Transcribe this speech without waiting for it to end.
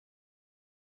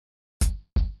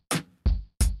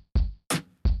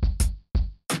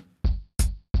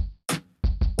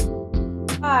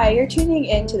Hi, you're tuning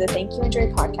in to the Thank You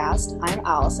Enjoy podcast. I'm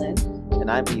Allison.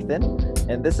 And I'm Ethan.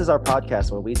 And this is our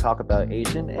podcast where we talk about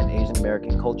Asian and Asian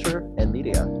American culture and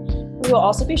media. We will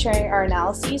also be sharing our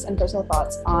analyses and personal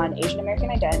thoughts on Asian American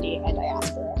identity and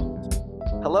diaspora.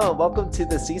 Hello, and welcome to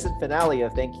the season finale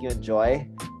of Thank You Enjoy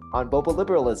on Boba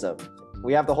Liberalism.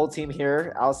 We have the whole team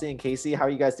here, Allison and Casey. How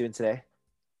are you guys doing today?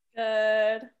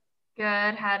 Good.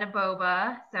 Had a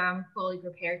boba, so I'm fully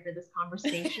prepared for this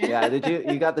conversation. Yeah,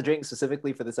 you got the drink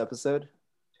specifically for this episode?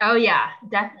 Oh yeah,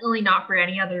 definitely not for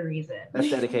any other reason. That's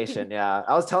dedication, yeah.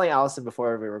 I was telling Allison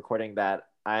before we were recording that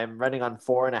I'm running on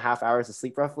 4.5 hours of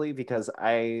sleep roughly because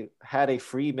I had a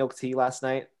free milk tea last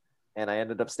night and I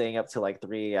ended up staying up till like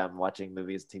 3 a.m. watching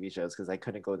movies and TV shows because I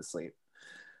couldn't go to sleep.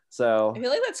 So I feel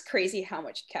like that's crazy how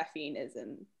much caffeine is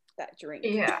in that drink.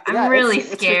 Yeah, I'm really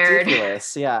scared. It's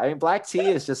ridiculous. Yeah, I mean, black tea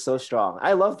is just so strong.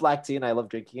 I love black tea and I love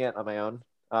drinking it on my own.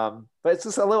 But it's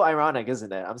just a little ironic,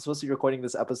 isn't it? I'm supposed to be recording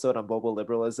this episode on Boba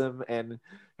Liberalism, and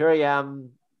here I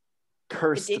am,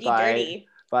 cursed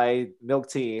by milk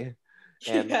tea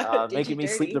and making me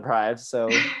sleep deprived. So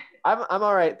I'm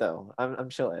all right though. I'm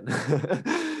chilling.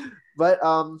 But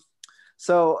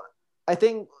so I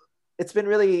think it's been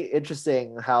really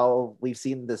interesting how we've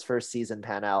seen this first season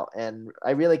pan out, and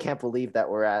I really can't believe that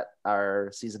we're at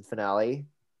our season finale.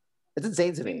 It's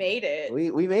insane to me. We made it.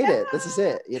 We made it. This is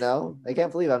it, you know? I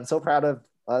can't believe it. I'm so proud of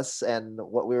us and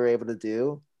what we were able to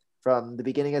do from the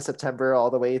beginning of September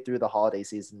all the way through the holiday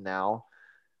season now.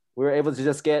 We were able to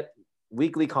just get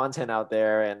weekly content out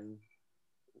there, and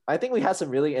I think we had some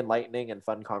really enlightening and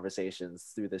fun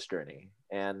conversations through this journey.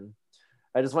 And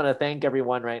I just want to thank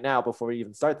everyone right now before we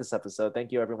even start this episode.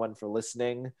 Thank you everyone for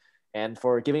listening and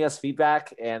for giving us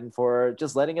feedback and for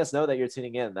just letting us know that you're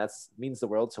tuning in. That means the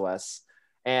world to us.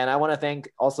 And I want to thank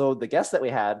also the guests that we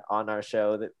had on our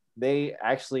show, that they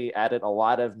actually added a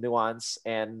lot of nuance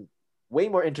and way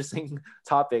more interesting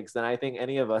topics than I think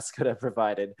any of us could have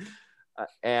provided.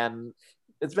 And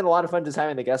it's been a lot of fun just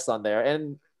having the guests on there.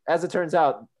 And as it turns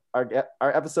out, our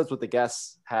episodes with the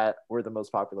guests were the most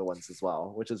popular ones as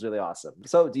well, which is really awesome.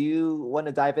 So do you want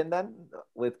to dive in then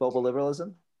with Boba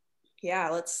Liberalism?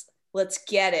 Yeah, let's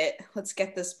get it. Let's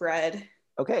get this bread.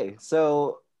 Okay,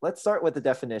 so let's start with the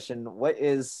definition. What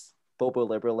is Boba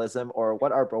Liberalism, or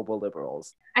what are Boba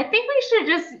Liberals? I think we should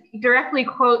just directly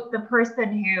quote the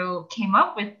person who came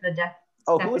up with the definition.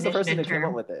 Oh, who was the person who came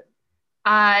up with it?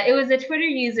 It was a Twitter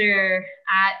user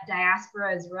at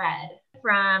Diaspora is Red.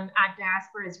 From at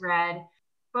Diaspora is Red,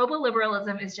 Boba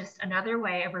liberalism is just another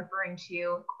way of referring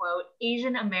to, quote,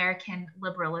 Asian American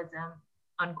liberalism,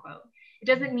 unquote. It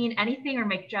doesn't mean anything or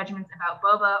make judgments about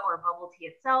boba or bubble tea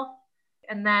itself.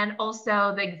 And then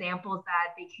also the examples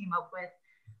that they came up with.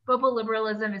 Boba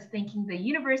liberalism is thinking the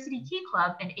University Tea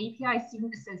Club and API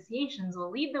student associations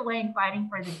will lead the way in fighting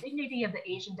for the dignity of the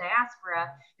Asian diaspora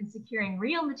and securing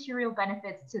real material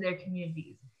benefits to their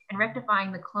communities and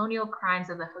rectifying the colonial crimes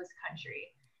of the host country.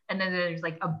 And then there's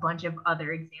like a bunch of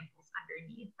other examples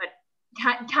underneath, but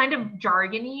kind of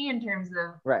jargony in terms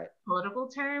of political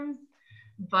terms.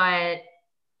 But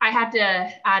I had to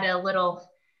add a little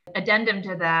addendum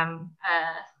to them.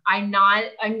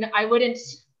 I wouldn't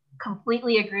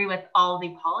completely agree with all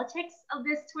the politics of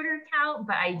this Twitter account,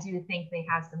 but I do think they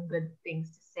have some good things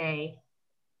to say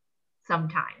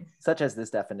sometimes, such as this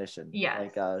definition.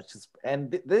 Yes.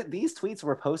 These tweets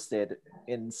were posted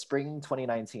in spring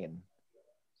 2019.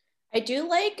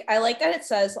 I like that it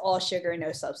says all sugar,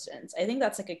 no substance. I think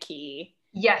that's like a key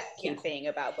thing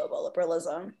about Boba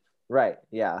liberalism. Right.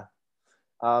 Yeah.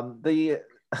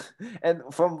 And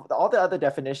from all the other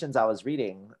definitions I was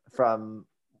reading, from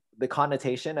the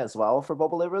connotation as well for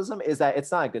Boba liberalism is that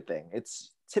it's not a good thing.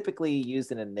 It's typically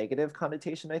used in a negative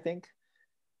connotation, I think,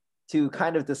 to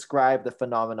kind of describe the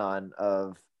phenomenon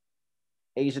of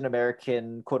Asian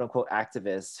American quote unquote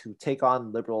activists who take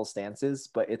on liberal stances,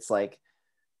 but it's like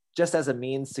just as a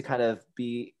means to kind of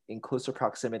be in closer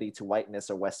proximity to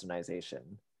whiteness or westernization.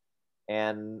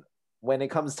 And when it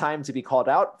comes time to be called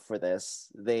out for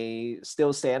this, they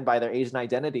still stand by their Asian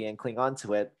identity and cling on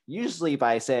to it, usually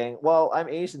by saying, well, I'm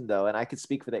Asian though, and I could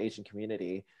speak for the Asian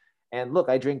community. And look,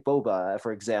 I drink boba,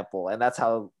 for example. And that's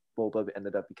how boba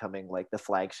ended up becoming like the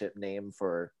flagship name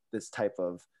for this type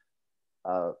of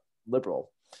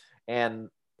liberal. And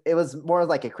it was more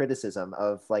like a criticism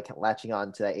of like latching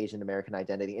on to that Asian American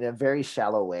identity in a very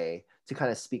shallow way to kind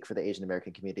of speak for the Asian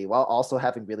American community while also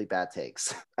having really bad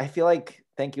takes. I feel like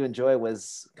Thank You Enjoy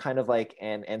was kind of like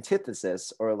an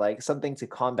antithesis or like something to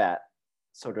combat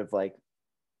sort of like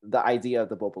the idea of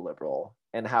the Boba liberal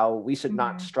and how we should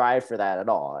not strive for that at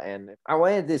all. And I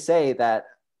wanted to say that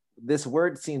this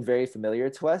word seemed very familiar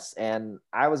to us, and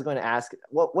I was going to ask,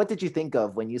 what did you think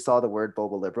of when you saw the word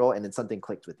boba liberal and then something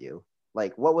clicked with you?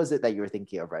 Like, what was it that you were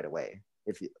thinking of right away?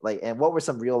 If you like, and what were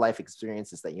some real life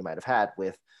experiences that you might have had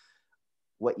with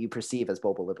what you perceive as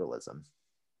boba liberalism?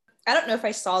 I don't know if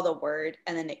I saw the word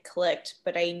and then it clicked,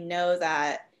 but I know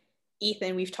that,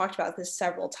 Ethan, we've talked about this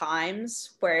several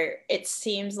times, where it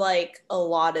seems like a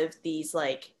lot of these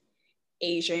like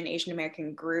Asian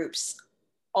American groups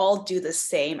all do the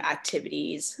same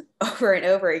activities over and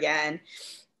over again.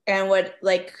 And what,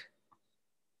 like,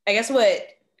 I guess what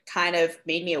kind of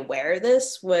made me aware of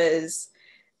this was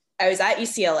I was at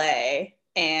UCLA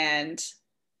and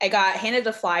I got handed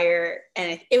a flyer,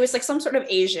 and it was like some sort of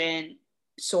Asian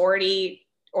sorority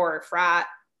or frat,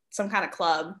 some kind of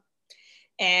club.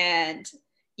 And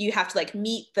you have to like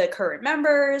meet the current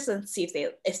members and see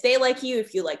if they like you,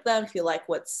 if you like them, if you like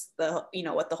what's the, you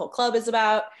know, what the whole club is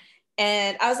about.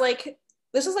 And I was like,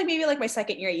 this was like maybe like my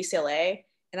second year at UCLA.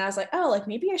 And I was like, oh, like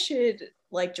maybe I should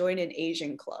like join an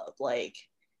Asian club. Like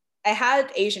I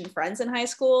had Asian friends in high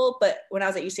school, but when I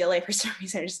was at UCLA, for some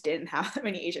reason, I just didn't have that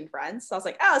many Asian friends. So I was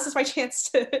like, oh, this is my chance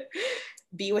to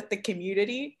be with the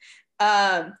community.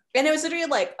 And it was literally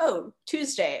like, oh,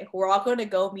 Tuesday, we're all going to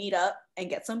go meet up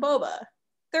and get some boba.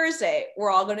 Thursday,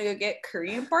 we're all going to go get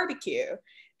Korean barbecue.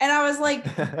 And I was like,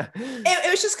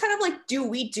 it was just kind of like, do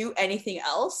we do anything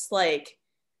else? Like,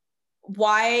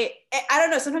 why? I don't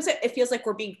know. Sometimes it feels like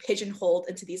we're being pigeonholed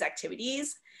into these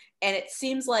activities. And it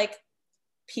seems like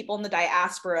people in the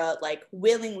diaspora like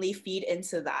willingly feed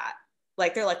into that.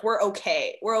 Like, they're like, we're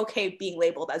okay being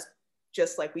labeled as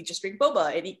just like, we just drink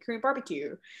boba and eat Korean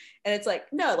barbecue. And it's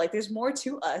like, no, like there's more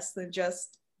to us than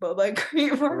just boba and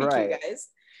Korean barbecue, right, guys.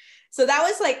 So that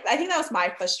was like, I think that was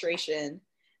my frustration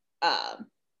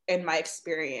in my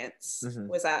experience,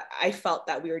 was that I felt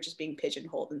that we were just being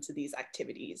pigeonholed into these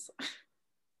activities.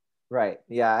 Right.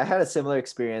 Yeah, I had a similar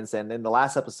experience. And in the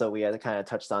last episode, we had kind of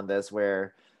touched on this,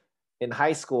 where in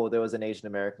high school, there was an Asian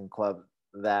American club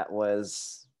that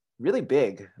was really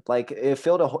big. Like it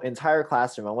filled an entire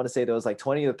classroom. I want to say there was like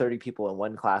 20 to 30 people in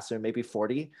one classroom, maybe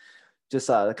 40, just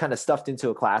kind of stuffed into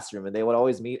a classroom. And they would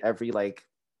always meet every like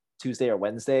Tuesday or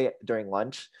Wednesday during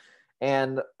lunch.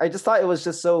 And I just thought it was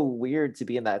just so weird to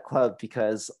be in that club,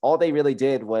 because all they really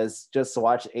did was just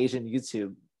watch Asian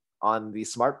YouTube on the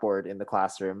smartboard in the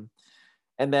classroom.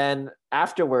 And then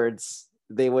afterwards,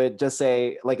 they would just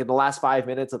say, like in the last 5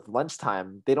 minutes of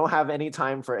lunchtime, they don't have any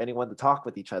time for anyone to talk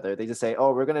with each other. They just say,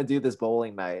 oh, we're going to do this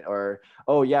bowling night, or,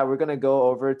 oh yeah, we're going to go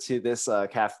over to this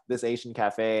this Asian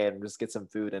cafe and just get some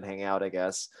food and hang out, I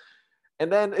guess.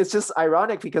 And then it's just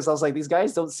ironic, because I was like, these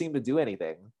guys don't seem to do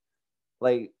anything.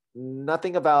 Like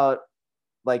nothing about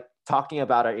like talking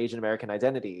about our Asian American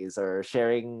identities or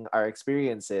sharing our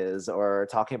experiences or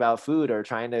talking about food or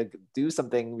trying to do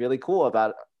something really cool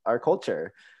about our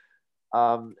culture.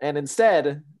 And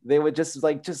instead, they would just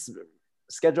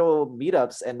schedule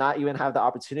meetups and not even have the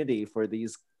opportunity for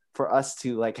us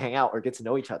to like hang out or get to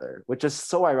know each other, which is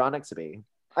so ironic to me.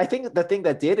 I think the thing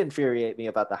that did infuriate me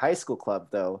about the high school club,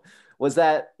 though, was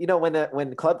that, you know,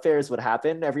 when club fairs would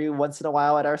happen every once in a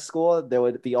while at our school, there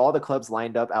would be all the clubs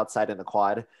lined up outside in the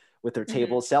quad with their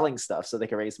tables selling stuff so they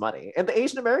could raise money. And the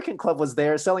Asian American club was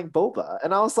there selling boba.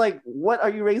 And I was like, what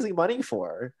are you raising money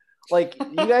for? Like,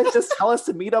 you guys just tell us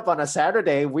to meet up on a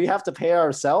Saturday. We have to pay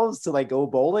ourselves to like go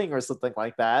bowling or something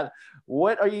like that.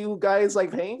 What are you guys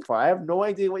like paying for? I have no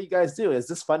idea what you guys do. Is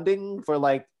this funding for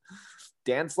like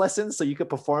dance lessons so you could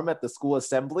perform at the school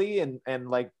assembly and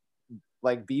like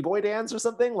b-boy dance or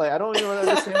something? Like, I don't even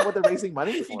understand what they're raising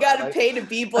money for. You gotta pay to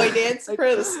b-boy dance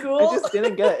for the school. I just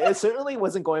didn't get it. It certainly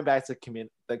wasn't going back to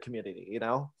the community, you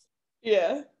know?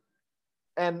 Yeah.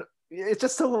 And it's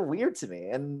just so weird to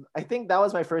me. And I think that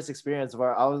was my first experience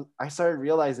where I started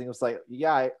realizing, it was like,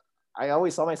 yeah, I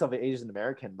always saw myself as Asian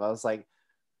American, but I was like,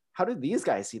 how do these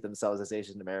guys see themselves as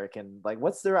Asian American? Like,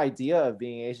 what's their idea of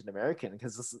being Asian American?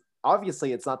 Because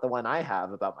obviously it's not the one I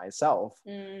have about myself.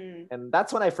 And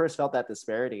that's when I first felt that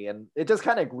disparity. And it just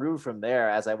kind of grew from there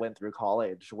as I went through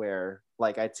college, where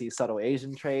like I'd see subtle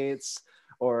Asian traits,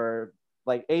 or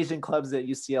like Asian clubs at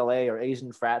UCLA or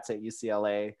Asian frats at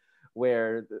UCLA,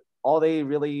 where all they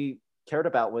really cared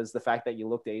about was the fact that you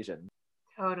looked Asian.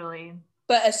 Totally.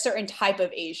 But a certain type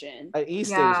of Asian.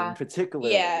 East Asian,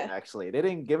 particularly, actually. They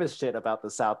didn't give a shit about the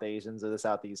South Asians or the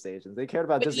Southeast Asians. They cared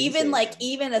about just even East like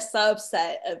even a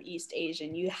subset of East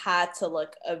Asian, you had to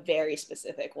look a very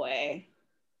specific way.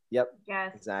 Yep.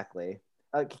 Yes. Exactly.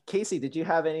 Casey, did you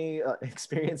have any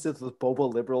experiences with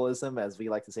boba liberalism, as we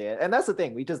like to say it? And that's the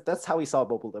thing. That's how we saw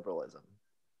boba liberalism.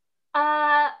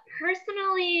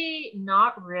 Personally,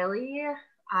 not really.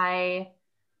 I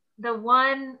the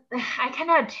one I kind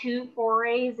of had two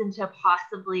forays into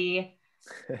possibly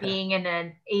being in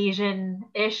an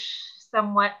Asian-ish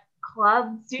somewhat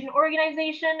club student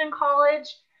organization in college.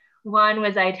 One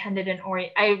was I attended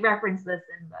I referenced this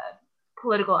in the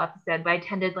political episode, but I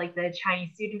attended like the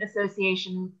Chinese Student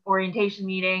Association orientation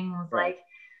meetings. Right. Like,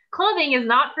 clothing is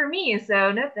not for me,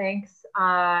 so no thanks.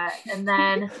 And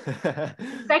then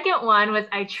second one was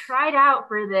I tried out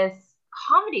for this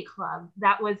comedy club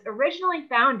that was originally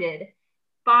founded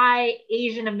by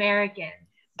Asian Americans.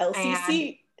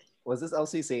 LCC. Was this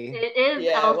LCC? It is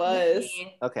Yeah, LCC. it was.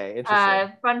 Okay,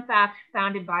 interesting. Fun fact,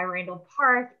 founded by Randall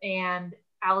Park, and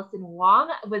Allison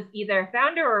Wong was either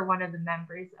founder or one of the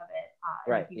members of it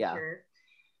Right, in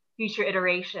future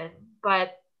iteration.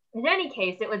 But in any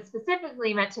case, it was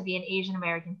specifically meant to be an Asian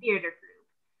American theater group.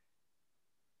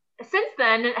 Since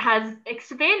then, it has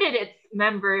expanded its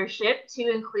membership to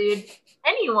include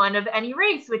anyone of any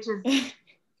race, which is,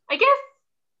 I guess,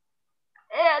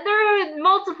 there are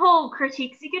multiple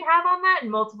critiques you could have on that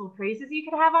and multiple praises you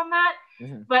could have on that.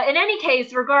 Mm-hmm. But in any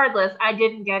case, regardless, I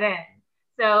didn't get in.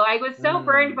 So I was so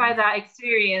burned by that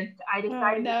experience, I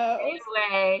decided to stay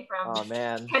away from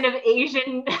kind of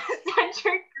Asian-centric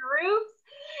groups.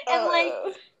 And like,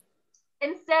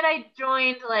 instead I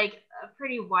joined like a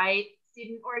pretty white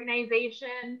student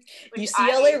organization.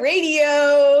 UCLA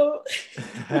Radio!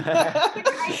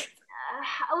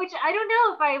 Which I don't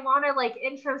know if I want to like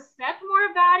introspect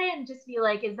more about it and just be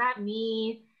like, is that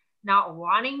me not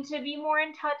wanting to be more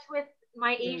in touch with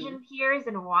my Asian peers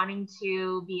and wanting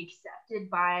to be accepted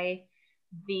by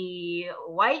the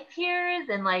white peers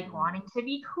and like wanting to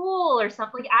be cool or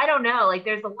something? I don't know. Like,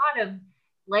 there's a lot of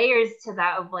layers to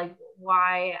that of like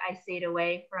why I stayed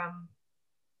away from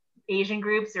Asian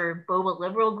groups or boba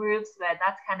liberal groups, but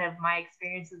that's kind of my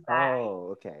experience with that.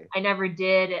 Oh, okay. I never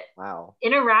did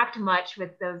interact much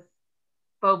with those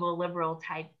boba liberal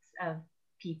types of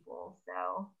people.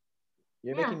 So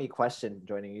you're making me question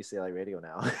joining UCLA Radio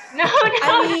now. No.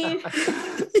 I mean,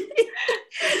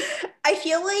 I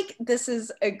feel like this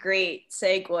is a great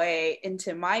segue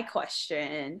into my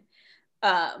question,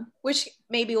 which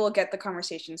maybe we'll get the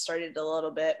conversation started a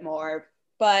little bit more,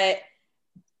 but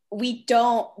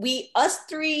us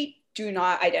three do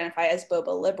not identify as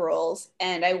boba liberals,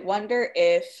 and I wonder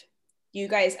if you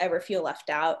guys ever feel left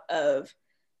out of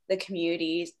the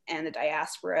communities and the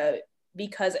diaspora,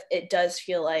 because it does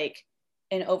feel like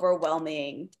an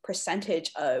overwhelming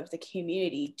percentage of the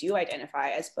community do identify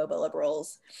as boba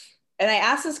liberals. And I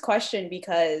ask this question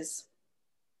because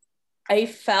I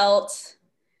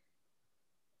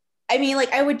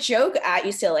would joke at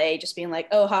UCLA just being like,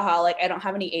 oh, haha, like I don't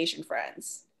have any Asian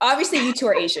friends. Obviously, you two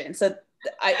are Asian, so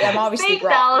I'm obviously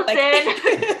wrong. Like,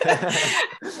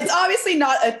 it's obviously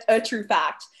not a true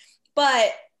fact.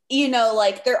 But, you know,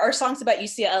 like there are songs about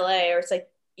UCLA, or it's like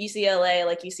UCLA,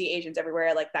 like you see Asians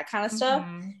everywhere, like that kind of stuff.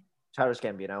 Childish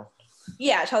Gambino.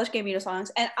 Yeah, Childish Gambino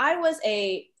songs. And I was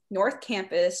a North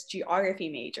Campus geography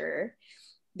major.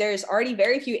 There's already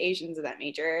very few Asians in that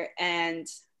major, and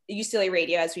UCLA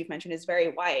Radio, as we've mentioned, is very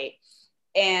white.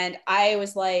 And I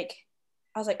was like,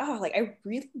 oh, like I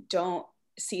really don't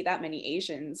see that many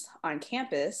Asians on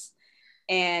campus.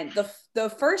 And the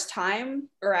first time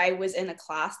where I was in a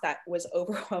class that was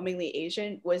overwhelmingly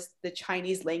Asian was the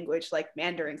Chinese language, like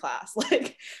Mandarin class.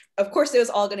 Like, of course, it was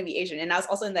all going to be Asian. And I was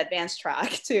also in the advanced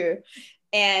track too.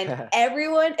 And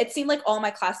everyone, it seemed like all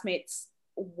my classmates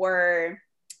were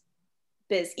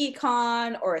biz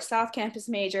econ or a South Campus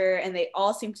major, and they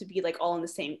all seemed to be like all in the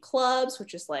same clubs,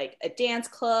 which is like a dance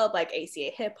club, like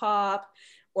ACA hip hop,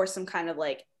 or some kind of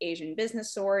like Asian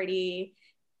business sorority.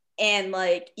 And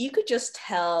like you could just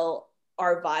tell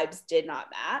our vibes did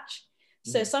not match.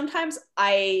 So sometimes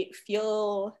I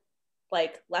feel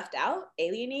like left out,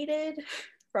 alienated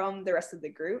from the rest of the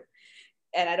group.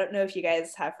 And I don't know if you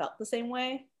guys have felt the same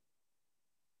way.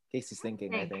 Casey's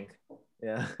thinking, I think.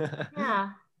 Yeah. Yeah.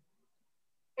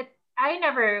 I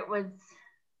never was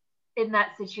in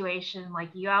that situation like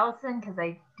you, Allison, because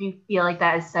I do feel like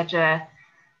that is such a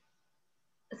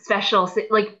special,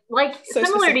 like so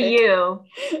similar specific.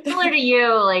 Similar to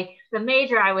you, like the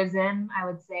major I was in, I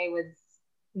would say was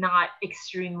not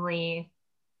extremely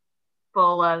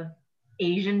full of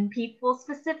Asian people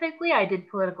specifically. I did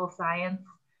political science,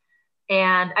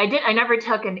 and I never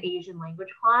took an Asian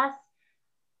language class.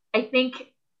 I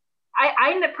think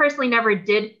I personally never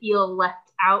did feel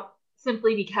left out,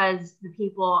 simply because the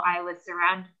people I was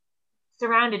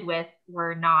surrounded with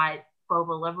were not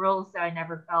boba liberals, so I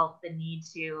never felt the need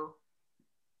to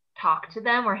talk to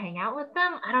them or hang out with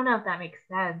them. I don't know if that makes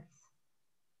sense.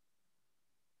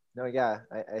 No, yeah,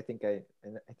 I think I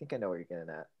know where you're getting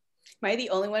at. Am I the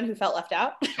only one who felt left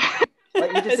out?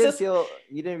 Like you just you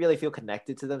didn't really feel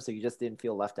connected to them, so you just didn't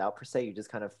feel left out per se. You just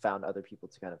kind of found other people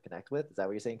to kind of connect with. Is that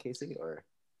what you're saying, Casey? Or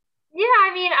yeah,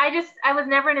 I mean, I was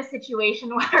never in a situation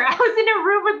where I was in a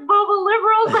room with boba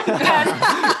liberals like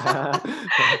that.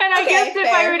 And I guess if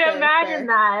I were to imagine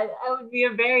that, it would be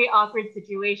a very awkward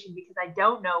situation because I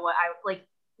don't know what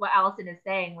Allison is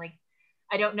saying. Like,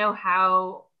 I don't know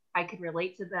how I could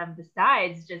relate to them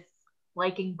besides just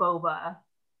liking boba.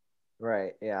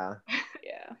 Right. Yeah.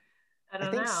 Yeah. I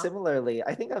think similarly,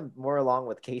 I think I'm more along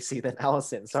with Casey than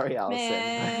Allison. Sorry, Allison.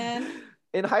 Man.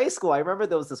 In high school, I remember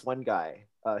there was this one guy.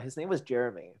 His name was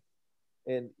Jeremy.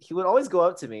 And he would always go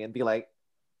up to me and be like,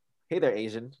 hey there,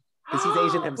 Asian. Because he's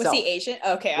Asian himself. Was he Asian?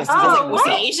 Okay. Yes, was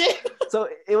he Asian? So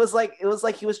it was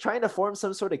like he was trying to form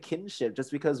some sort of kinship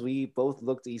just because we both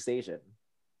looked East Asian.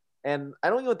 And I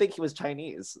don't even think he was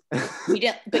Chinese. But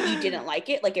you didn't like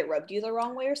it? Like it rubbed you the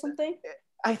wrong way or something?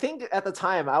 I think at the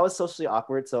time I was socially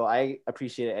awkward, so I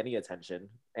appreciated any attention.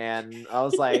 And I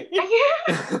was like,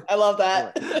 I love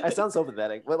that. I sound so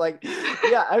pathetic, but like,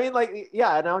 yeah, I mean, like,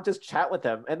 yeah, and I would just chat with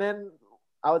him, and then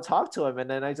I would talk to him, and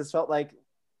then I just felt like,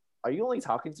 are you only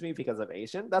talking to me because I'm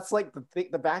Asian? That's like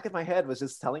the back of my head was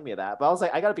just telling me that. But I was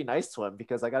like, I gotta be nice to him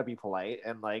because I gotta be polite,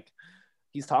 and like,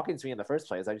 he's talking to me in the first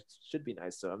place. I should be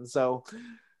nice to him. So,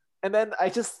 and then I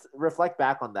just reflect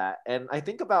back on that, and I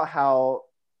think about how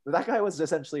that guy was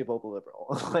essentially a boba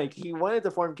liberal. Like he wanted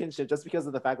to form kinship just because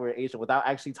of the fact we were Asian without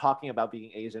actually talking about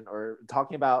being Asian or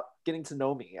talking about getting to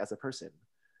know me as a person.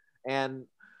 And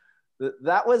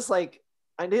that was like,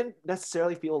 I didn't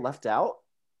necessarily feel left out,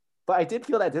 but I did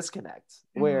feel that disconnect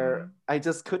where I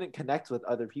just couldn't connect with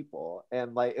other people.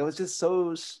 And like, it was just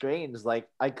so strange. Like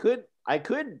I could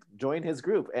join his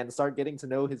group and start getting to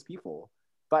know his people,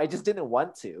 but I just didn't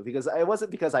want to because it wasn't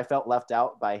because I felt left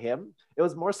out by him. It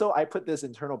was more so I put this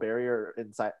internal barrier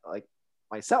inside like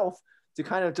myself to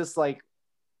kind of just like,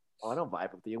 oh, I don't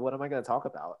vibe with you. What am I going to talk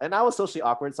about? And I was socially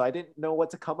awkward, so I didn't know what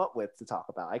to come up with to talk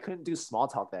about. I couldn't do small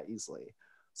talk that easily.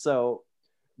 So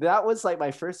that was like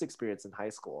my first experience in high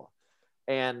school.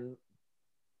 And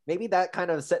maybe that kind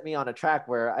of set me on a track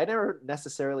where I never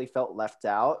necessarily felt left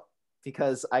out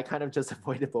because I kind of just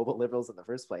avoided boba liberals in the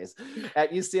first place.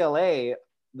 At UCLA,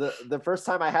 the first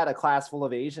time I had a class full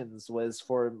of Asians was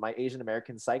for my Asian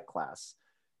American psych class.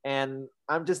 And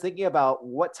I'm just thinking about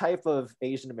what type of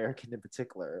Asian American in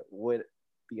particular would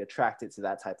be attracted to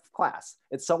that type of class.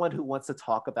 It's someone who wants to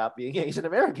talk about being Asian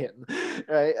American,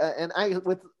 right? And I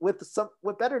with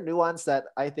better nuance that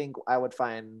I think I would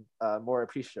find more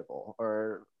appreciable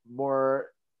or more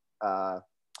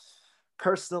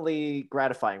personally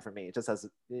gratifying for me, just as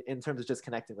in terms of just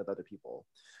connecting with other people.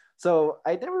 So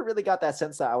I never really got that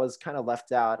sense that I was kind of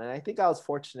left out. And I think I was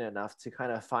fortunate enough to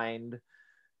kind of find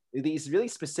these really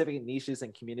specific niches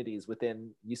and communities within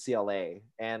UCLA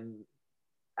and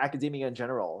academia in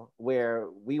general, where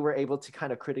we were able to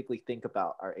kind of critically think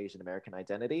about our Asian American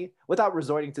identity without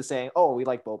resorting to saying, oh, we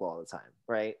like boba all the time,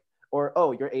 right? Or,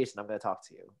 oh, you're Asian, I'm going to talk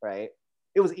to you, right?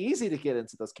 It was easy to get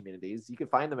into those communities. You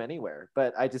could find them anywhere,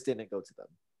 but I just didn't go to them.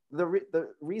 The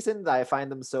reason that I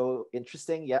find them so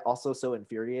interesting, yet also so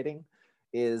infuriating,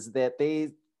 is that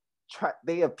they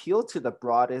appeal to the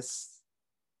broadest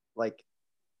like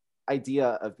idea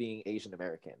of being Asian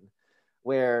American,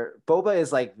 where boba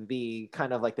is like the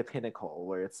kind of like the pinnacle,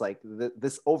 where it's like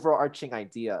this overarching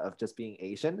idea of just being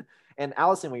Asian. And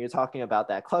Allison, when you're talking about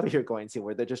that club you're going to,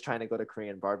 where they're just trying to go to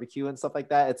Korean barbecue and stuff like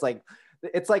that, it's like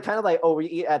kind of like, oh, we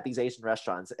eat at these Asian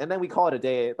restaurants and then we call it a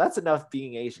day. That's enough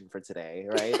being Asian for today,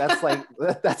 right? That's like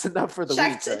that's enough for the week.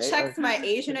 Right? Checked my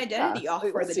Asian identity off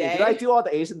for the day. Did I do all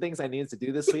the Asian things I needed to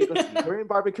do this week? Let's see, Korean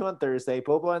barbecue on Thursday,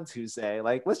 boba on Tuesday.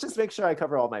 Like, let's just make sure I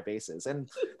cover all my bases. And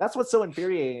that's what's so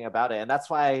infuriating about it. And that's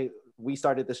why we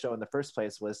started the show in the first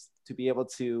place, was to be able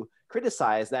to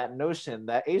criticize that notion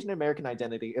that Asian American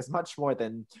identity is much more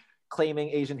than claiming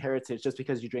Asian heritage just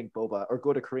because you drink boba or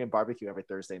go to Korean barbecue every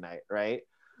Thursday night, right?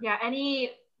 Yeah,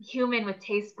 any human with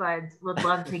taste buds would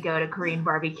love to go to Korean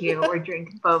barbecue or drink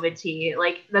boba tea.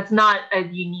 Like, that's not a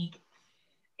unique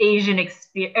Asian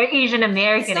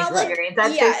American experience.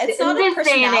 That's it's not in a this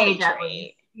day and personality age, at trait.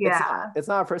 least. Yeah, it's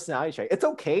not a personality trait. It's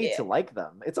okay to like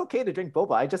them. It's okay to drink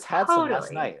boba. I just had some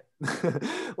last night.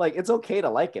 Like, it's okay to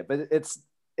like it, but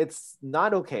it's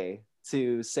not okay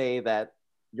to say that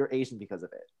you're Asian because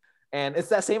of it. And it's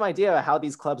that same idea of how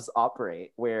these clubs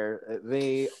operate, where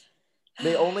they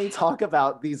only talk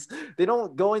about these. They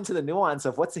don't go into the nuance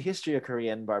of what's the history of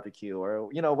Korean barbecue, or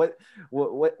what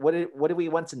do we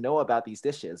want to know about these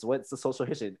dishes? What's the social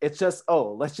history? It's just,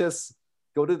 oh, let's just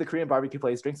go to the Korean barbecue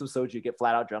place, drink some soju, get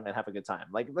flat out drunk, and have a good time.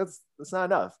 Like that's not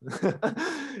enough.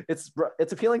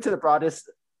 It's appealing to the broadest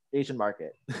Asian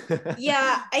market.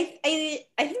 Yeah, I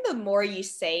think the more you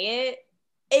say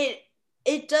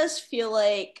it does feel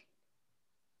like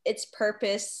its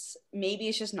purpose maybe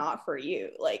it's just not for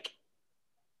you. Like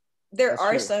there That's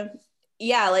are true. some,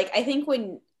 yeah, like I think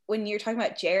when you're talking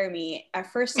about Jeremy,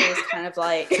 at first it was kind of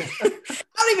like I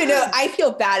don't even know. I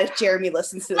feel bad if Jeremy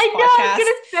listens to this I know, podcast. I was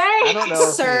gonna say. I don't know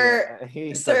if Sir,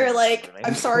 doesn't sir, like, remember me.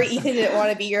 I'm sorry Ethan didn't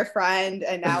want to be your friend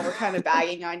and now we're kind of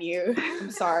bagging on you.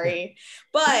 I'm sorry.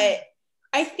 But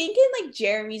I think in like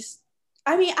Jeremy's,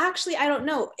 I mean, actually, I don't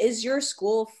know. Is your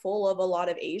school full of a lot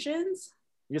of Asians?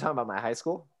 You're talking about my high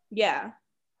school? Yeah.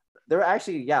 There were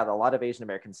actually, yeah, a lot of Asian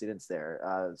American students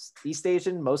there. East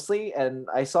Asian mostly, and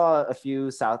I saw a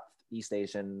few Southeast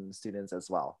Asian students as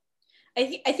well.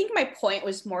 I think my point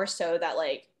was more so that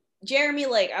like Jeremy,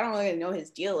 like I don't really know his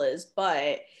deal is,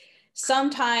 but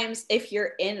sometimes if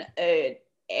you're in a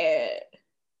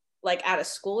like at a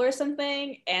school or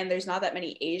something and there's not that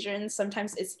many Asians,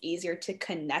 sometimes it's easier to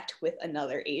connect with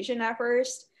another Asian at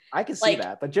first. I can see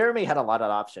that, but Jeremy had a lot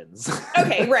of options.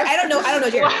 Okay, right. I don't know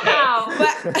Jeremy. Wow.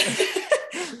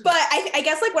 But I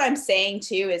guess like what I'm saying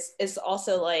too is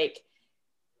also like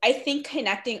I think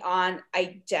connecting on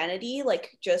identity,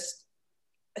 like just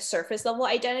a surface level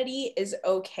identity is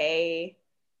okay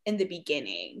in the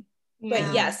beginning. Yeah.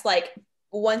 But yes, like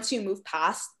once you move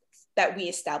past that we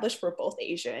established we're both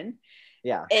Asian,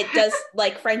 yeah, it does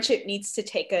like friendship needs to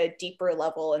take a deeper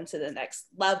level into the next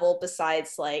level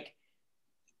besides like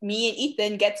me and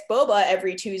Ethan gets boba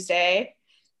every Tuesday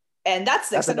and that's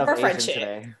the extent of our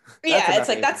friendship. Yeah, it's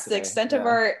like that's the extent of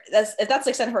our if that's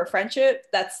the extent of our friendship,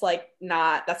 that's like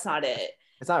that's not it.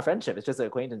 It's not a friendship, it's just an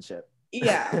acquaintanceship.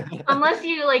 Yeah. Unless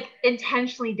you like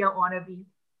intentionally don't want to be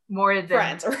more than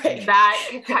friends, right? That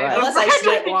type right. of Unless I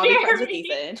still want to be friends with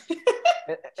Ethan.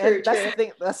 And that's the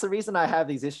thing. That's the reason I have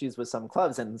these issues with some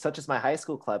clubs, and such as my high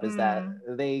school club, is that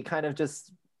they kind of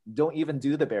just don't even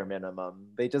do the bare minimum.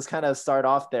 They just kind of start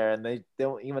off there, and they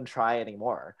don't even try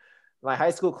anymore. My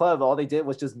high school club, all they did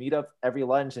was just meet up every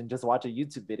lunch and just watch a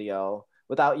YouTube video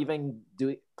without even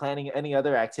planning any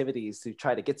other activities to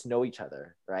try to get to know each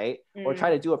other, right? Or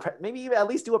try to do maybe even at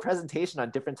least do a presentation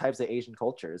on different types of Asian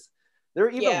cultures. There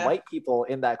were even white people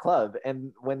in that club.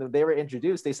 And when they were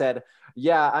introduced, they said,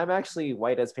 yeah, I'm actually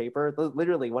white as paper.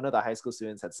 Literally, one of the high school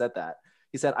students had said that.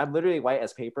 He said, I'm literally white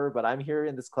as paper, but I'm here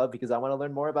in this club because I want to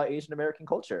learn more about Asian American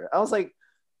culture. I was like,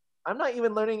 I'm not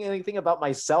even learning anything about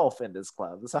myself in this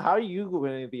club. So how are you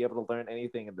going to be able to learn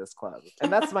anything in this club?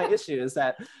 And that's my issue, is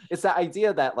that it's that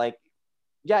idea that like,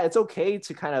 yeah, it's okay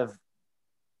to kind of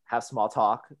have small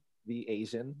talk, be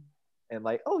Asian, and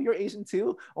like, oh, you're Asian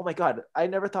too? Oh my God, I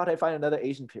never thought I'd find another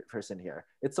Asian person here.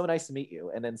 It's so nice to meet you.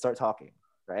 And then start talking,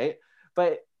 right?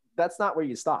 But that's not where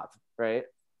you stop, right?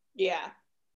 Yeah.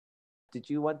 Did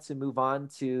you want to move on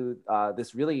to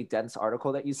this really dense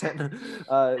article that you sent,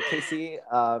 Casey,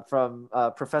 from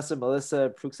Professor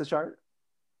Melissa Preuxeschart?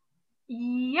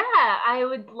 Yeah, I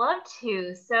would love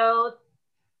to. So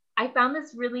I found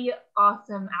this really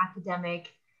awesome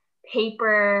academic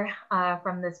paper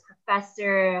from this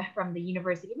professor from the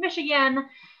University of Michigan,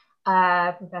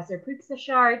 Professor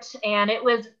Preuxeschart, and it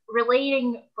was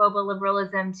relating boba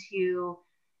liberalism to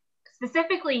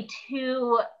specifically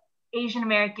two Asian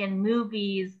American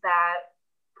movies that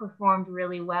performed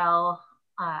really well,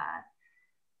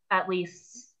 at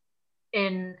least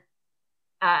in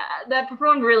that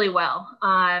performed really well,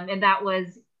 and that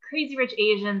was Crazy Rich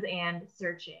Asians and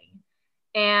Searching,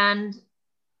 and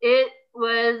it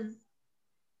was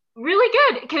really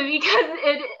good because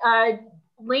it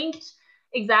linked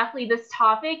exactly this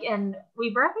topic, and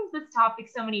we've referenced this topic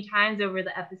so many times over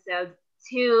the episodes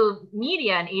to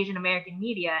media and Asian American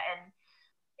media, and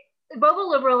boba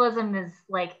liberalism is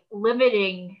like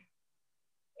limiting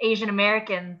Asian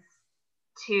Americans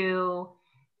to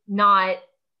not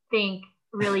think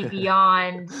really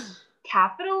beyond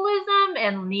capitalism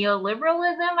and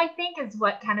neoliberalism, I think, is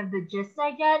what kind of the gist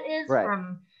I get is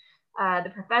from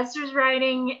the professor's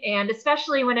writing, and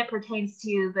especially when it pertains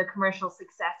to the commercial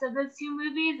success of those two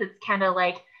movies. It's kind of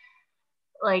like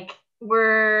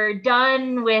we're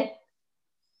done with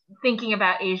thinking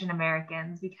about Asian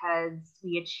Americans because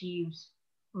we achieved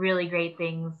really great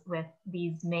things with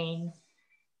these main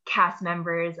cast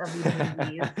members of these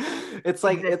movies. It's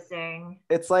like it's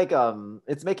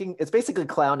basically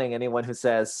clowning anyone who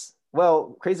says,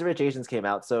 well, Crazy Rich Asians came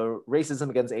out, so racism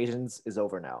against Asians is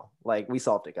over now. Like, we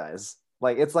solved it, guys.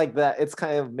 Like, it's like that. It's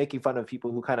kind of making fun of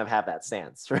people who kind of have that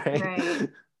stance, right? Right.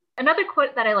 Another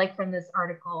quote that I like from this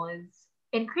article is,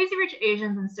 In Crazy Rich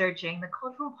Asians and Searching, the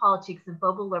cultural politics of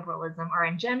boba liberalism are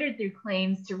engendered through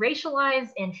claims to racialize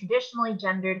and traditionally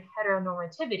gendered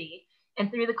heteronormativity, and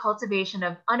through the cultivation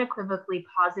of unequivocally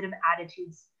positive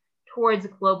attitudes towards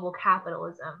global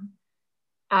capitalism.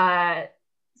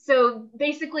 So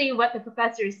basically what the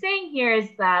professor is saying here is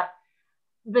that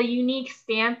the unique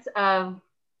stance of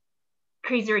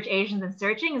Crazy Rich Asians and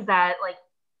Searching is that like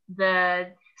the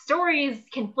stories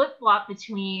can flip-flop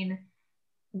between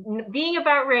being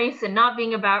about race and not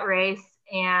being about race,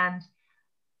 and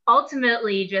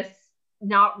ultimately just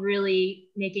not really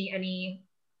making any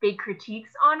big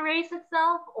critiques on race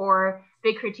itself or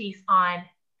big critiques on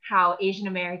how Asian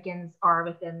Americans are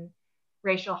within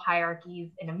racial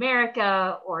hierarchies in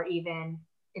America or even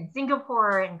in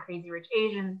Singapore and Crazy Rich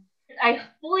Asians. I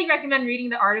fully recommend reading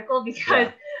the article because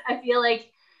I feel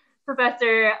like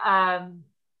Professor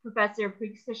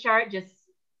Prikshashart just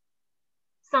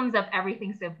sums up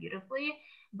everything so beautifully.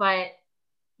 But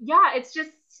yeah, it's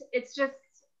just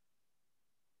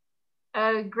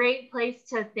a great place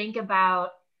to think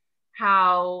about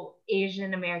how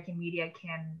Asian American media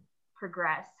can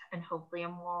progress and hopefully a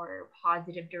more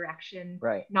positive direction,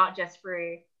 right? Not just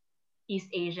for East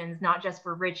Asians, not just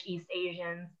for rich East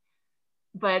Asians,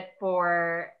 but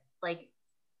for like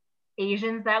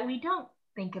Asians that we don't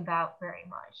think about very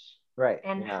much, right?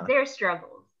 And their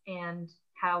struggles and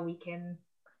how we can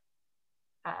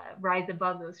rise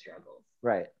above those struggles.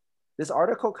 Right. This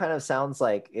article kind of sounds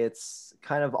like it's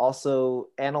kind of also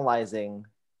analyzing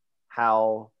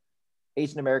how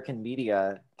Asian American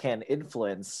media can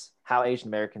influence how Asian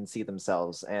Americans see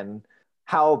themselves, and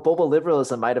how boba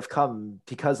liberalism might have come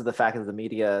because of the fact of the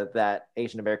media that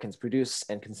Asian Americans produce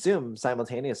and consume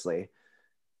simultaneously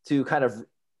to kind of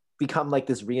become like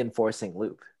this reinforcing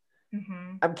loop.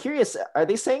 Mm-hmm. I'm curious, are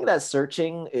they saying that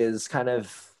Searching is kind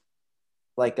of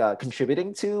like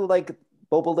contributing to like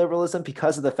boba liberalism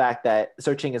because of the fact that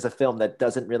Searching is a film that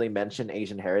doesn't really mention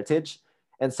Asian heritage,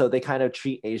 and so they kind of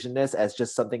treat Asianness as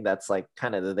just something that's like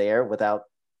kind of there without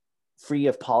free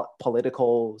of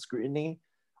political scrutiny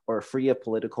or free of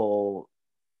political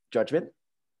judgment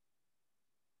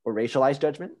or racialized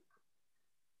judgment?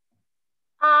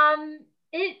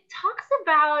 It talks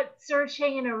about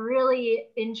Searching in a really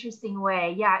interesting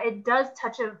way. Yeah, it does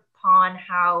touch upon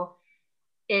how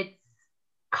it's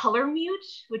color mute,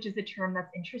 which is a term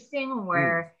that's interesting,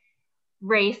 where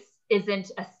race isn't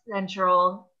a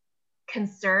central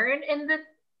concern in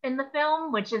the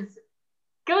film, which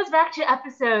goes back to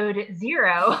episode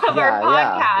 0 of our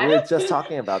podcast. Yeah, we were just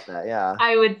talking about that. Yeah,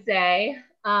 I would say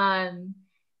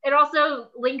it also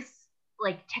links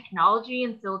like technology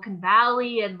in Silicon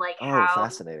Valley and like how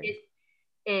fascinating.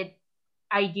 It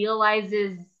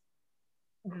idealizes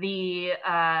the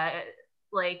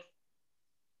like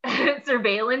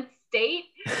surveillance state.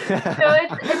 So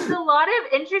it's a lot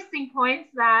of interesting points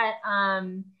that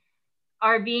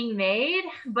are being made,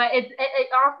 but it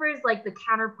offers like the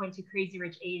counterpoint to Crazy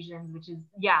Rich Asians, which is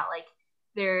like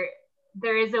there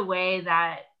is a way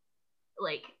that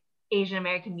like Asian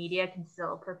American media can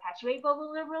still perpetuate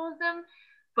global liberalism,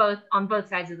 on both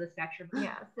sides of the spectrum.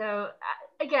 Yeah. So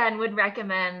again, would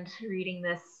recommend reading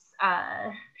this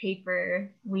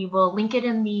paper. We will link it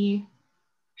in the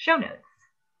show notes.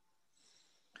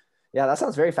 Yeah, that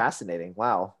sounds very fascinating.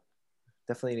 Wow.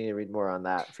 Definitely need to read more on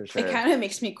that for sure. It kind of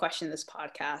makes me question this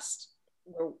podcast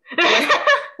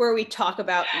where we talk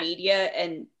about media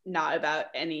and not about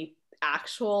any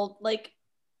actual like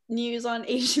news on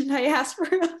Asian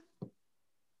diaspora.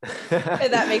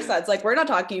 And that makes sense. Like, we're not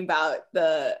talking about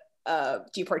the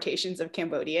deportations of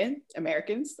Cambodian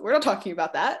Americans. We're not talking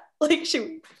about that. Like,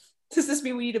 does this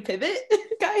mean we need to pivot,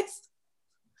 guys?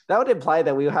 That would imply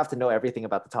that we would have to know everything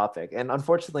about the topic. And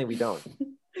unfortunately, we don't.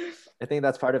 I think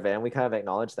that's part of it. And we kind of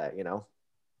acknowledge that,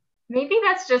 Maybe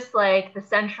that's just like the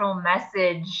central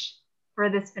message for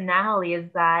this finale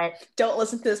is that don't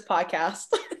listen to this podcast.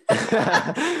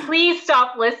 Please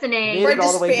stop listening. We're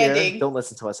disbanding. Don't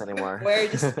listen to us anymore. We're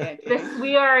disbanding.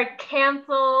 We are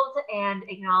canceled, and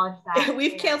acknowledge that.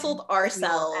 We've canceled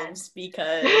ourselves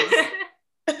because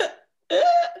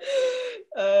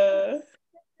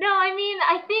no, I mean,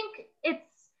 I think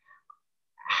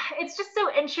it's just so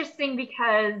interesting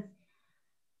because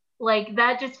like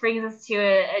that just brings us to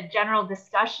a general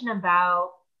discussion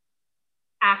about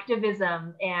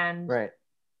activism and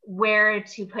where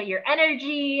to put your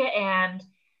energy, and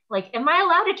like, am I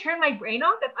allowed to turn my brain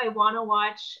off if I want to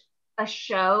watch a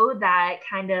show that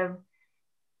kind of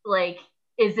like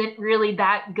isn't really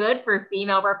that good for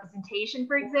female representation,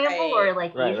 for example, or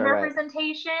like Asian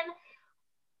representation?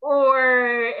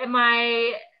 Or am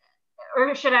I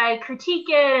or should I critique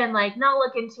it and like not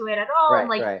look into it at all? And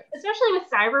like, especially with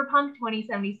Cyberpunk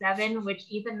 2077, which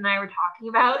Ethan and I were talking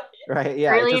about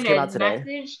early in a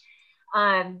message,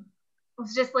 it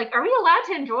was just like, are we allowed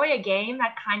to enjoy a game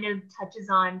that kind of touches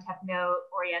on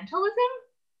techno-orientalism?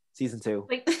 Season 2.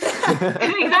 Like,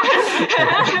 exactly.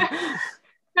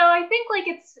 So I think like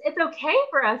it's okay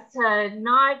for us to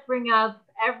not bring up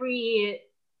every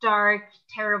dark,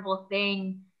 terrible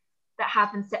thing that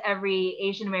happens to every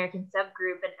Asian American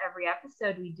subgroup in every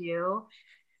episode we do.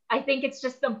 I think it's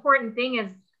just the important thing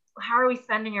is, how are we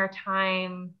spending our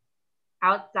time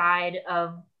outside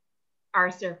of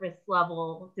our surface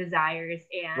level desires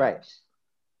and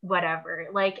whatever.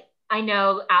 Like, I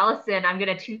know, Allison, I'm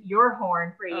going to toot your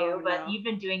horn for you, but you've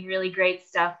been doing really great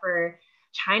stuff for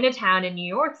Chinatown in New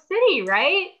York City,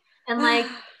 right? And like,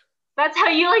 that's how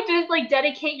you like to like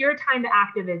dedicate your time to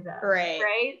activism,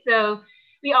 right? So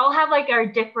we all have like our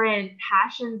different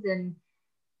passions and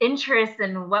interests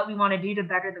and what we want to do to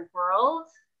better the world.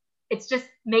 It's just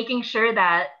making sure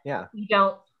that we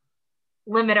don't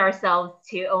limit ourselves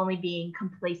to only being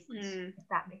complacent, if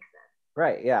that makes sense.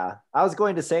 Right, yeah. I was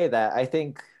going to say that I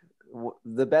think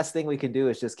the best thing we can do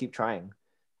is just keep trying.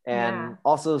 And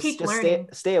also just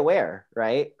stay aware,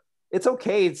 right? It's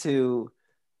okay to,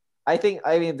 I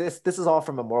mean, this is all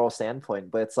from a moral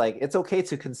standpoint, but it's like, it's okay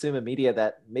to consume a media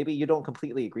that maybe you don't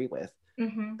completely agree with.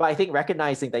 But I think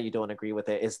recognizing that you don't agree with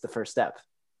it is the first step.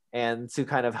 And to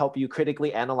kind of help you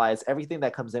critically analyze everything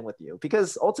that comes in with you.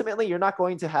 Because ultimately, you're not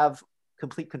going to have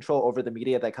complete control over the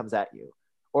media that comes at you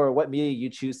or what media you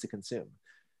choose to consume.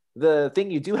 The thing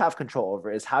you do have control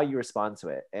over is how you respond to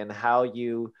it and how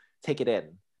you take it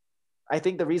in. I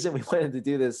think the reason we wanted to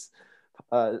do this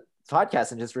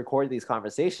podcast and just record these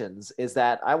conversations is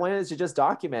that I wanted to just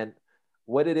document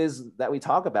what it is that we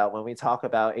talk about when we talk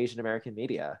about Asian American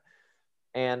media.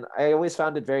 And I always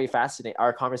found it very fascinating,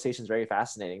 our conversations very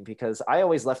fascinating, because I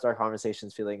always left our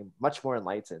conversations feeling much more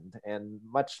enlightened and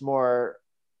much more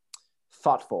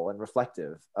thoughtful and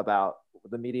reflective about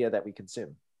the media that we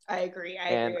consume. I agree.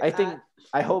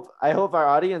 I hope our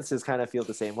audiences kind of feel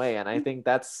the same way. And I think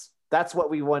that's what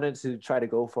we wanted to try to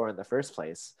go for in the first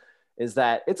place, is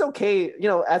that it's okay, you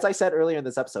know, as I said earlier in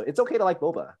this episode, it's okay to like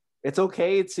boba. It's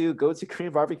okay to go to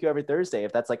Korean barbecue every Thursday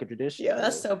if that's like a tradition. Yeah,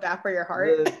 that's so bad for your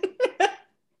heart.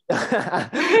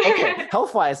 Okay,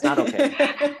 health-wise, not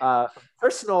okay.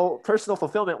 Personal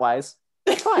fulfillment-wise,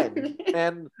 it's fine.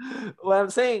 And what I'm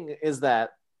saying is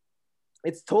that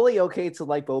it's totally okay to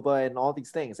like boba and all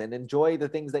these things and enjoy the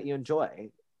things that you enjoy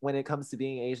when it comes to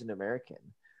being Asian American.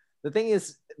 The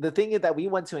thing that we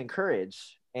want to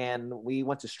encourage and we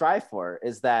want to strive for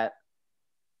is that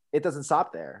it doesn't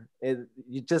stop there.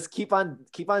 You just keep on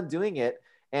doing it,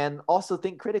 and also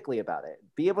think critically about it.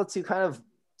 Be able to kind of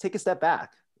take a step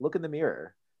back, look in the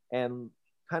mirror, and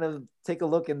kind of take a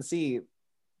look and see,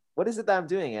 what is it that I'm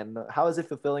doing and how is it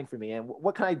fulfilling for me, and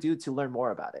what can I do to learn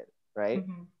more about it, right?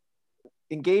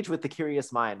 Engage with the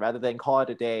curious mind rather than call it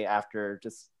a day after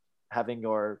just having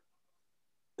your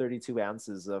 32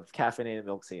 ounces of caffeinated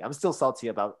milk tea. I'm still salty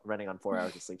about running on 4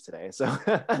 hours of sleep today. So,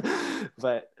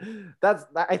 but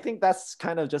I think that's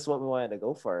kind of just what we wanted to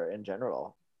go for in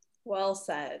general. Well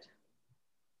said.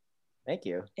 Thank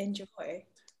you. Enjoy.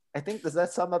 I think, does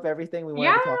that sum up everything we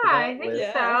wanted to talk about? I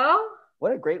think so.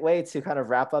 What a great way to kind of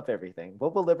wrap up everything.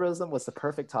 Boba liberalism was the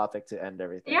perfect topic to end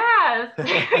everything. Yeah,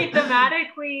 it's very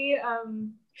thematically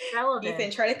relevant. Ethan,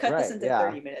 try to cut this into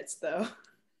 30 minutes though.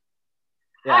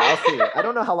 Yeah, I'll see. I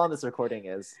don't know how long this recording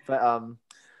is, but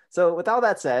so with all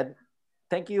that said,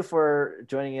 thank you for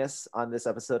joining us on this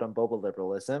episode on Boba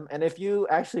liberalism. And if you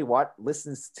actually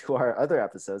listens to our other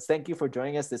episodes, thank you for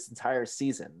joining us this entire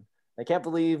season. I can't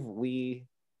believe we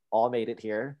all made it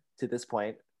here to this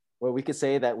point where we could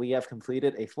say that we have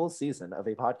completed a full season of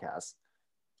a podcast.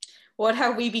 What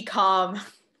have we become?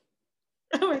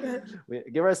 Oh my God. We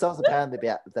give ourselves a pat on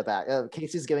the back.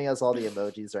 Casey's giving us all the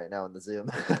emojis right now in the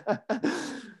Zoom.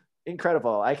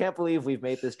 Incredible. I can't believe we've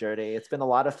made this journey. It's been a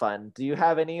lot of fun. Do you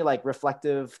have any like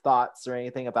reflective thoughts or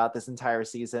anything about this entire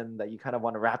season that you kind of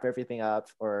want to wrap everything up,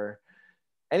 or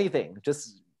anything?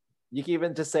 Just, you can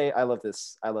even just say, I love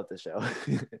this show.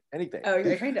 Anything. Oh,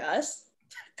 you're talking to us?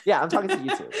 Yeah, I'm talking to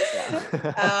you too.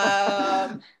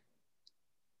 Yeah.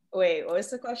 Wait, what was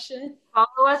the question?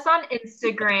 Follow us on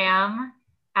Instagram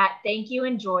at Thank You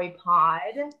Enjoy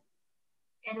Pod.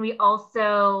 And we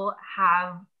also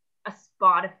have a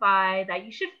Spotify that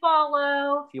you should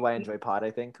follow. TY Enjoy Pod,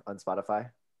 I think, on Spotify.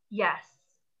 Yes.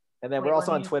 And then we're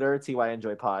also on Twitter, TY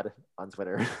Enjoy Pod on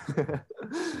Twitter.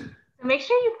 So make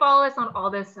sure you follow us on all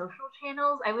those social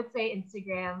channels. I would say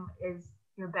Instagram is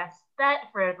your best bet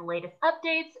for the latest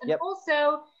updates. And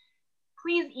also,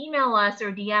 please email us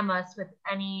or DM us with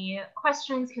any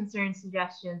questions, concerns,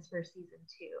 suggestions for season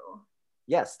 2.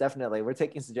 Yes, definitely. We're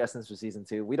taking suggestions for season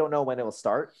 2. We don't know when it will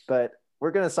start, but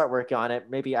we're going to start working on it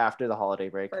maybe after the holiday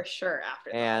break. For sure,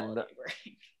 after the holiday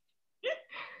break.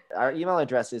 Our email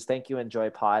address is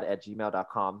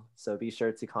thankyouenjoypod@gmail.com. So be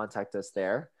sure to contact us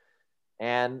there.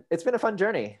 And it's been a fun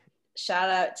journey. Shout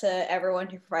out to everyone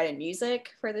who provided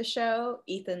music for the show.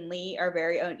 Ethan Lee, our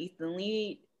very own Ethan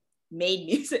Lee, made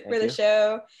music for the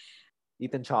show.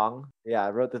 Ethan Chong,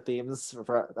 wrote the themes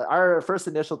for our first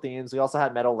initial themes. We also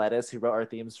had Metal Lettuce, who wrote our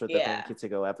themes for the Thank You to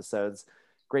Go episodes.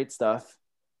 Great stuff.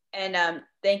 And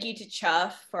thank you to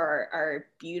Chuff for our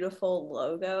beautiful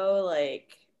logo.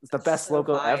 Like, it's the best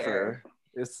logo ever.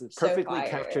 It's perfectly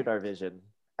captured our vision.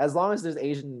 As long as there's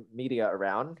Asian media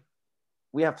around,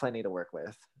 we have plenty to work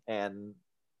with. And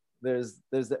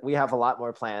we have a lot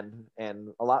more planned,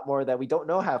 and a lot more that we don't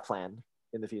know have planned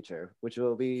in the future, which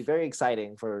will be very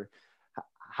exciting for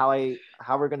how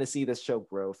we're going to see this show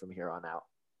grow from here on out.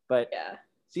 But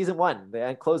season 1,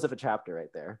 the close of a chapter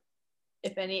right there.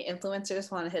 If any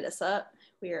influencers want to hit us up,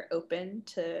 we are open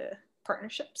to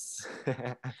partnerships.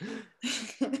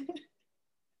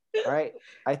 All right.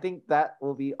 I think that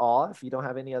will be all. If you don't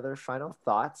have any other final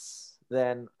thoughts,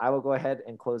 then I will go ahead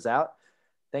and close out.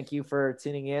 Thank you for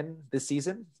tuning in this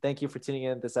season. Thank you for tuning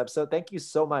in this episode. Thank you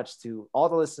so much to all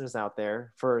the listeners out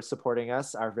there for supporting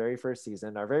us, our very first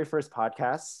season, our very first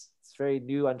podcast. It's very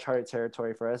new, uncharted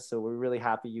territory for us. So we're really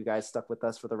happy you guys stuck with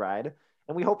us for the ride.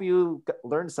 And we hope you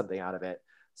learned something out of it.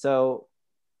 So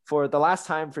for the last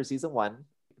time for season 1,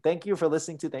 thank you for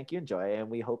listening to Thank You Enjoy, and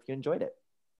we hope you enjoyed it.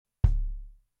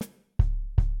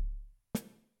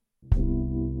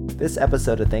 This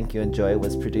episode of Thank You Enjoy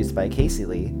was produced by Casey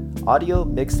Lee, audio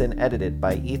mixed and edited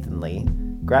by Ethan Lee,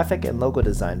 graphic and logo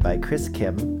design by Chris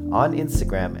Kim, on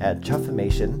Instagram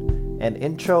 @Chuffimation, and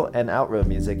intro and outro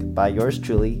music by yours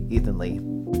truly, Ethan Lee.